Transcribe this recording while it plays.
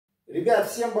Ребят,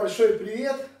 всем большой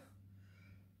привет!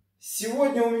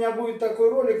 Сегодня у меня будет такой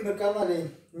ролик на канале,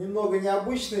 немного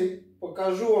необычный.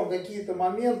 Покажу вам какие-то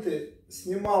моменты.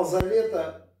 Снимал за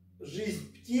лето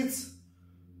жизнь птиц.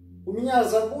 У меня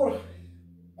забор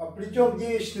оплетен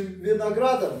девичным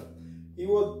виноградом. И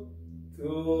вот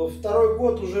второй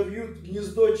год уже вьют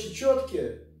гнездо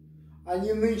чечётки.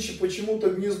 Они нынче почему-то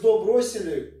гнездо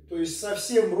бросили, то есть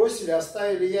совсем бросили,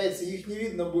 оставили яйца, их не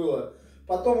видно было.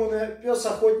 Потом у меня пес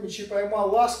охотничий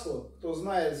поймал ласку, кто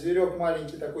знает, зверек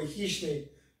маленький такой, хищный.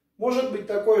 Может быть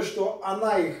такое, что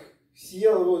она их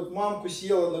съела, вот мамку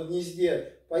съела на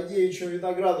гнезде, по девичьему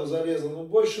винограду залезла. Но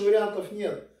больше вариантов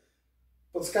нет.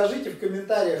 Подскажите в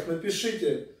комментариях,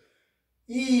 напишите.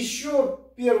 И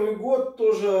еще первый год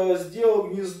тоже сделал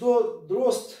гнездо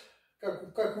дрозд,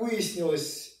 как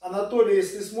выяснилось. Анатолий,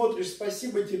 если смотришь,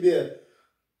 спасибо тебе,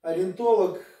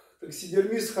 орнитолог,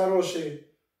 таксидермист хороший.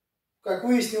 Как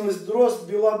выяснилось, дрозд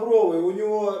белобровый, у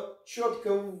него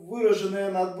четко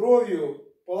выраженная над бровью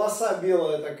полоса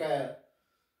белая такая.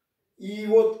 И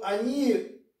вот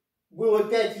они, было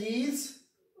 5 яиц,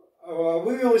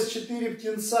 вывелось 4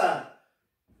 птенца.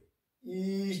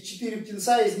 И 4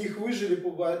 птенца из них выжили,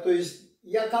 то есть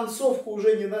я концовку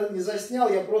уже не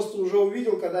заснял, я просто уже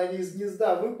увидел, когда они из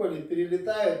гнезда выпали,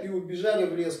 перелетают и убежали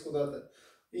в лес куда-то.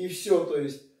 И все, то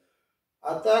есть.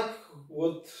 А так,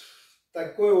 вот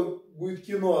такое вот будет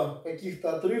кино,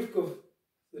 каких-то отрывков.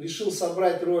 Решил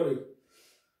собрать ролик.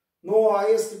 Ну, а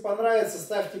если понравится,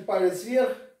 ставьте палец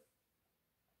вверх,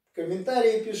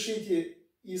 комментарии пишите.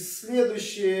 И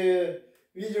следующее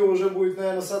видео уже будет,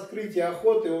 наверное, с открытия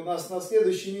охоты. У нас на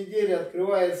следующей неделе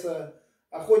открывается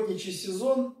охотничий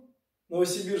сезон в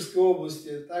Новосибирской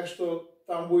области. Так что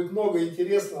там будет много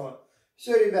интересного.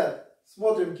 Все, ребят,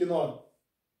 смотрим кино.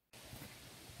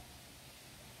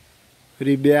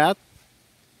 Ребят,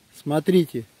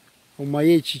 смотрите, у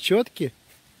моей чечётки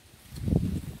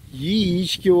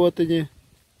яички, вот они.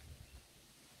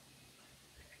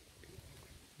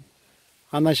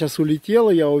 Она сейчас улетела,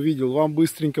 я увидел. Вам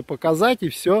быстренько показать, и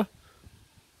все.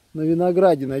 На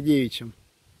винограде, на девичьем.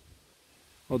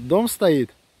 Вот дом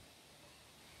стоит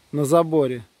на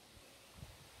заборе.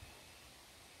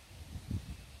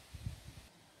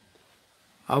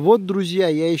 А вот, друзья,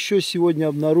 я еще сегодня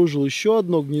обнаружил еще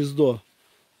одно гнездо.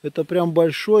 Это прям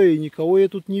большое, и никого я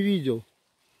тут не видел.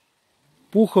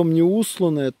 Пухом не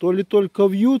усланное, то ли только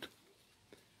вьют.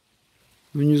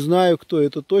 Ну, не знаю кто,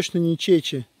 это точно не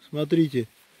чечи. Смотрите,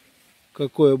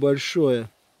 какое большое.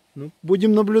 Ну,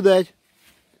 будем наблюдать.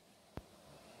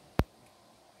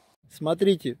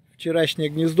 Смотрите, вчерашнее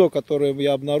гнездо, которое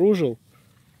я обнаружил.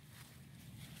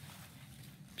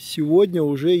 Сегодня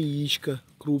уже яичко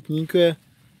крупненькое.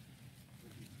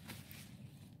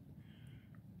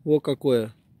 Во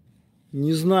какое.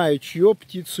 Не знаю, чье,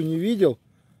 птицу не видел.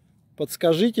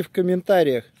 Подскажите в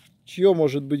комментариях, чье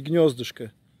может быть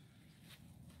гнездышко.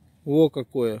 Во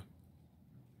какое.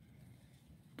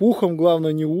 Пухом,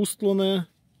 главное, не устланное.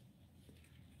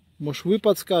 Может, вы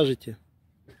подскажете?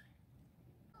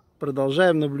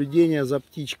 Продолжаем наблюдение за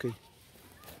птичкой.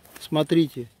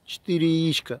 Смотрите, 4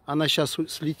 яичка. Она сейчас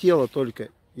слетела только.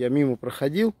 Я мимо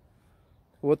проходил.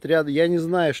 Вот рядом. Я не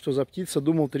знаю, что за птица.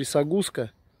 Думал,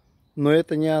 трясогузка. Но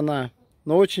это не она.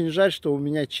 Но очень жаль, что у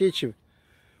меня чечи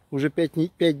уже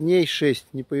 5 дней,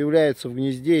 6 не появляются в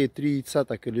гнезде. И 3 яйца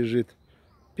так и лежит.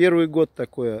 Первый год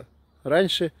такое.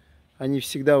 Раньше они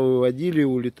всегда выводили и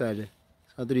улетали.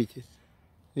 Смотрите.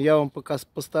 Я вам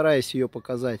постараюсь ее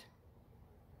показать.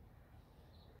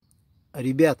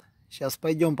 Ребят, сейчас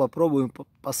пойдем попробуем,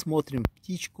 посмотрим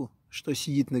птичку, что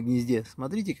сидит на гнезде.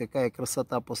 Смотрите, какая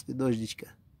красота после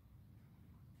дождичка.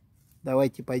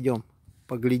 Давайте пойдем,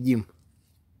 поглядим.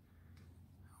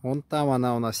 Вон там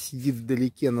она у нас сидит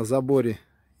вдалеке на заборе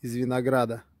из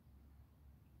винограда.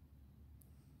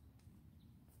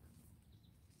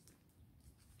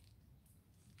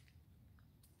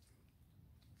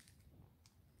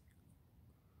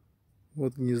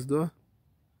 Вот гнездо.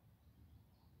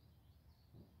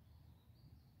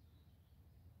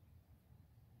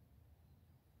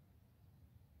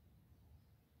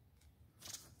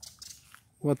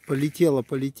 Вот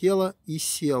полетела и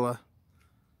села.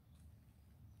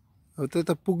 Вот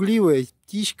эта пугливая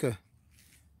птичка.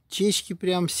 Чечки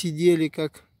прям сидели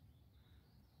как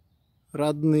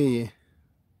родные.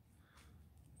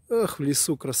 Эх, в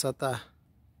лесу красота.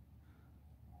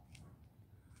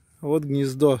 Вот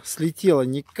гнездо. Слетело.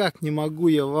 Никак не могу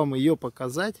я вам ее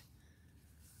показать.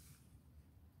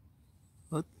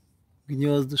 Вот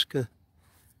гнездышко.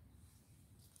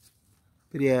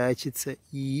 Прячется.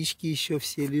 Яички еще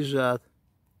все лежат.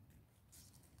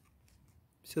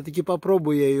 Все-таки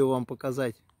попробую я ее вам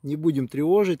показать. Не будем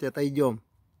тревожить, отойдем.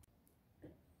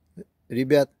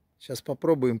 Ребят, сейчас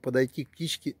попробуем подойти к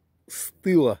птичке с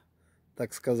тыла,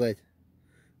 так сказать,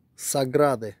 с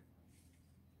ограды.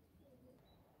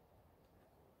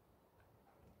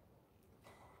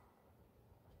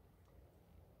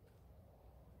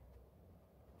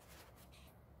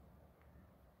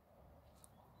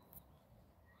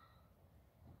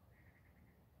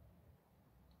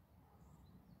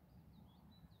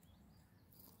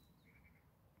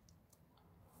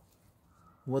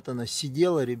 Вот она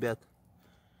сидела, ребят.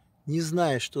 Не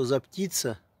знаю, что за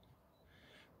птица.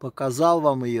 Показал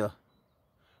вам ее.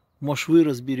 Может, вы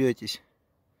разберетесь.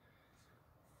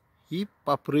 И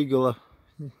попрыгала.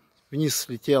 Вниз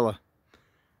слетела.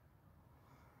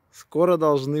 Скоро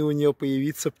должны у нее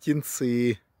появиться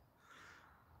птенцы.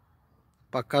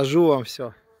 Покажу вам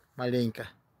все маленько.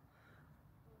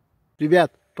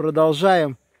 Ребят,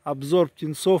 продолжаем обзор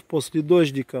птенцов после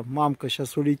дождика. Мамка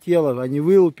сейчас улетела, они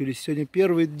вылупились. Сегодня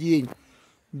первый день.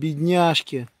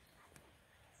 Бедняжки.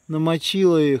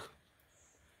 Намочила их.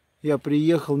 Я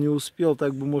приехал, не успел,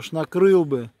 так бы, может, накрыл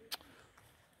бы.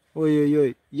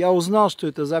 Ой-ой-ой. Я узнал, что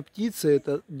это за птица.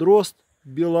 Это дрозд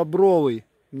белобровый.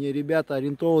 Мне ребята,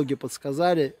 орнитологи,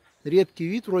 подсказали. Редкий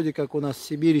вид вроде как у нас в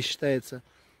Сибири считается.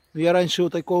 Но я раньше его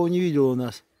такого не видел у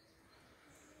нас.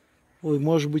 Ой,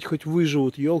 может быть, хоть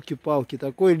выживут, елки-палки,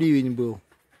 такой ливень был.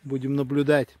 Будем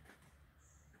наблюдать.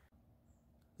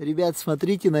 Ребят,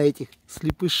 смотрите на этих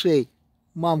слепышей.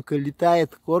 Мамка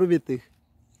летает, кормит их.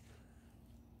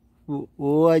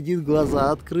 О, один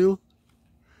глаза открыл.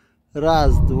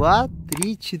 Раз, два,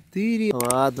 три, четыре.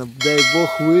 Ладно, дай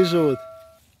бог выживут.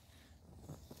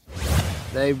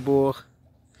 Дай бог.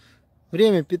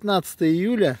 Время 15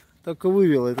 июля. Только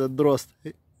вывел этот дрозд.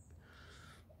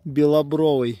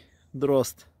 Белобровый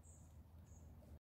дрозд.